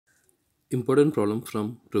Important problem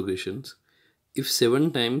from progressions. If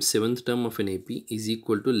 7 times 7th term of an AP is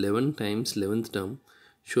equal to 11 times 11th term,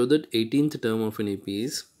 show that 18th term of an AP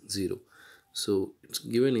is 0. So it's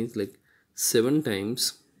given is like 7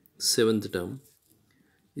 times 7th term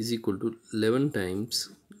is equal to 11 times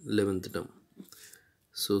 11th term.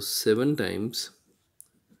 So 7 times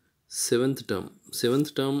 7th term.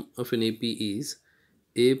 7th term of an AP is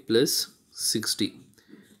A plus 60.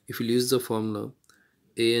 If you use the formula,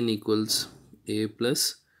 an equals a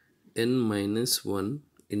plus n minus 1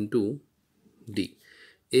 into d.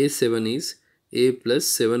 A7 is a plus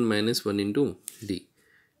 7 minus 1 into d.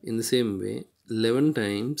 In the same way, 11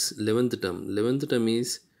 times 11th term. 11th term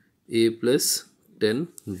is a plus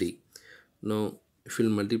 10d. Now, if you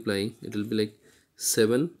multiply, it will be like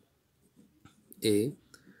 7a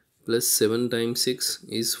plus 7 times 6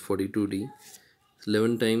 is 42d.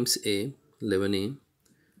 11 times a, 11a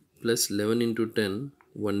plus 11 into 10,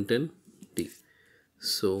 110d.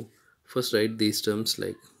 So first write these terms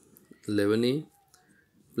like 11a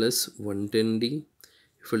plus 110d.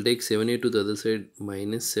 If we'll take 7a to the other side,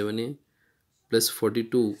 minus 7a plus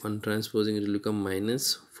 42 on transposing, it will become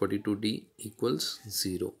minus 42d equals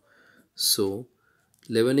 0. So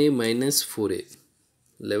 11a minus 4a,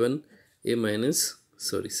 11a minus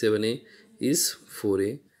 7a is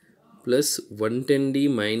 4a plus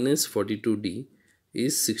 110d minus 42d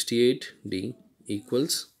is 68d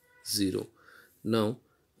equals 0. Now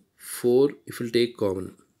 4, if we take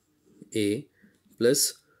common, a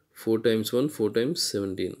plus 4 times 1, 4 times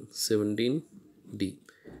 17, 17d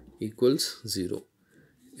equals 0.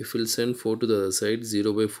 If we'll send 4 to the other side,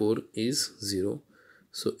 0 by 4 is 0.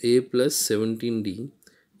 So a plus 17d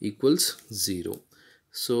equals 0.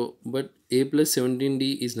 So but a plus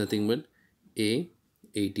 17d is nothing but a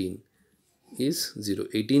 18 is 0.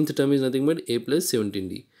 18th term is nothing but a plus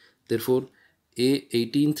 17d. Therefore a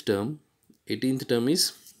 18th term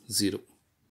is 0.